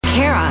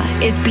Kara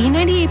is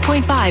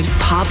B98.5's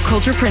pop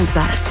culture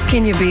princess.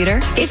 Can you beat her?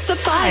 It's the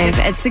 5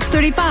 at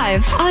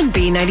 6:35 on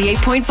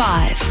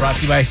B98.5. Brought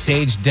to you by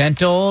Sage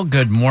Dental.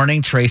 Good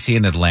morning, Tracie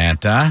in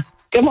Atlanta.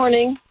 Good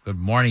morning. Good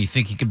morning. You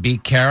think you could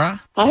beat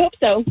Kara? I hope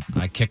so.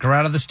 I kick her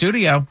out of the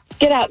studio.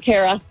 Get out,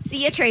 Kara.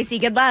 See you, Tracie.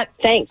 Good luck.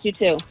 Thanks, you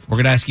too. We're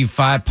going to ask you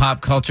 5 pop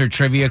culture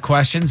trivia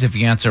questions. If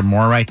you answer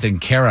more right than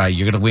Kara,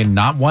 you're going to win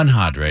not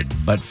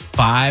 100, but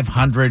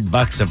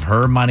 $500 of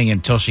her money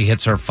until she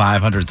hits her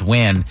 500th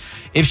win.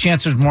 If she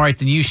answers more right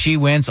than you, she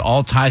wins.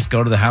 All ties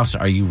go to the house.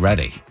 Are you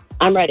ready?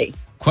 I'm ready.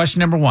 Question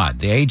number 1.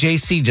 The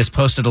AJC just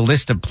posted a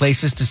list of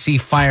places to see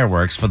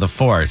fireworks for the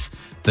 4th.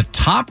 The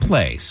top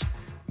place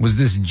was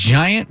this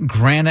giant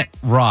granite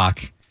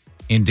rock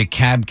in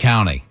DeKalb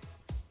County.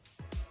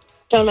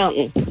 Stone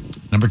Mountain.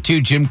 Number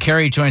 2, Jim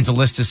Carrey joins a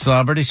list of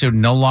celebrities who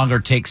no longer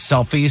take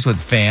selfies with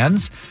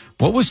fans.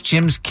 What was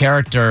Jim's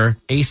character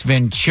Ace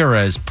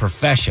Ventura's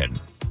profession?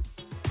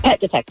 Pet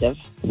detective.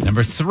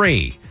 Number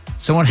 3,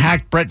 someone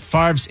hacked Brett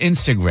Favre's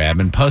Instagram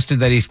and posted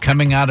that he's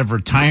coming out of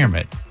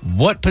retirement.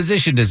 What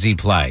position does he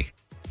play?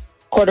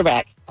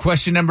 Quarterback.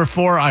 Question number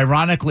 4,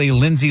 ironically,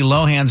 Lindsay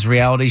Lohan's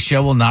reality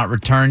show will not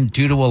return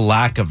due to a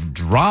lack of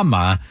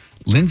drama.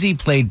 Lindsay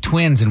played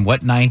twins in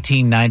what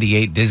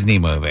 1998 Disney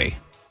movie?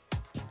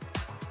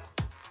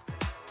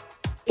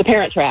 The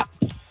Parent Trap.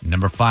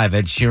 Number 5,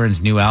 Ed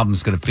Sheeran's new album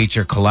is going to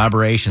feature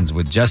collaborations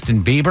with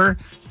Justin Bieber,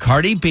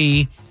 Cardi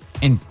B,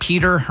 and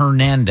Peter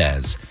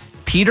Hernandez.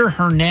 Peter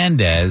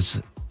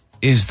Hernandez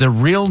is the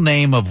real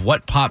name of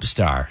what pop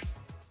star?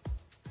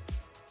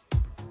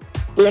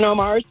 Bruno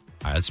Mars.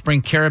 All right, let's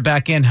bring Kara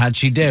back in. How'd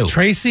she do?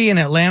 Tracie in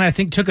Atlanta, I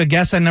think, took a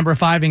guess on number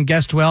 5 and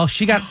guessed well.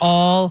 She got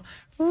all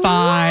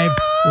 5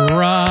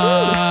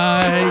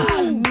 right.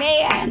 Oh,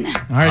 man.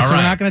 All right, so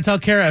we're not going to tell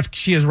Kara if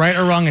she is right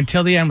or wrong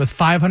until the end with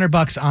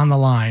 $500 on the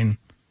line.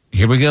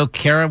 Here we go,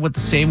 Kara, with the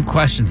same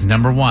questions.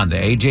 Number 1, the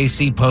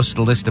AJC posted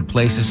a list of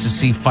places to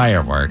see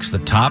fireworks. The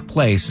top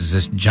place is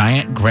this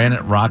giant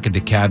granite rock in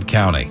DeKalb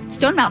County.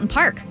 Stone Mountain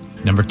Park.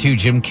 Number 2,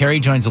 Jim Carrey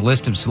joins a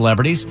list of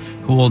celebrities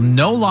who will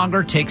no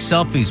longer take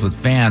selfies with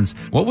fans.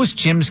 What was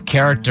Jim's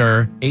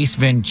character Ace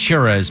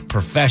Ventura's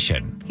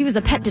profession? He was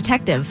a pet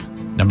detective.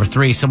 Number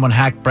 3, someone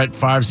hacked Brett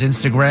Favre's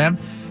Instagram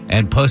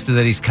and posted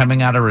that he's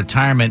coming out of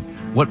retirement.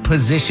 What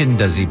position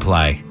does he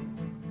play?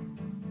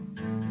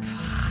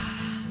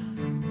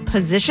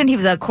 Position? He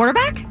was a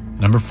quarterback?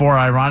 Number 4,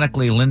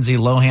 ironically, Lindsay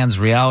Lohan's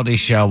reality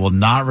show will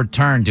not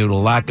return due to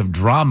lack of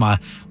drama.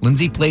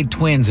 Lindsay played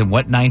twins in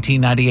what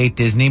 1998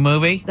 Disney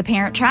movie? The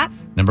Parent Trap.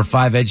 Number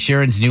 5, Ed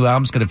Sheeran's new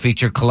album is going to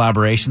feature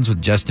collaborations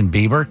with Justin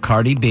Bieber,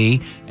 Cardi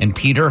B, and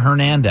Peter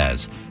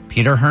Hernandez.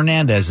 Peter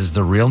Hernandez is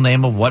the real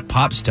name of what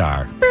pop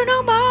star?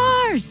 Bruno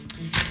Mars.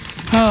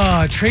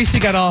 Oh, Tracie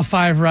got all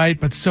 5 right,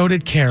 but so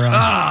did Kara.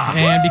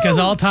 And because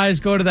all ties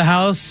go to the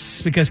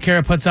house, because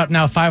Kara puts up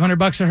now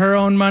 $500 of her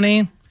own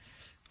money,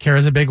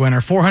 Kara's a big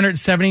winner.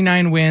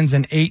 479 wins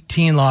and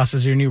 18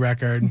 losses, your new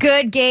record.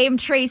 Good game,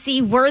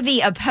 Tracie. Worthy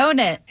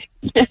opponent.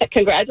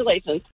 Congratulations.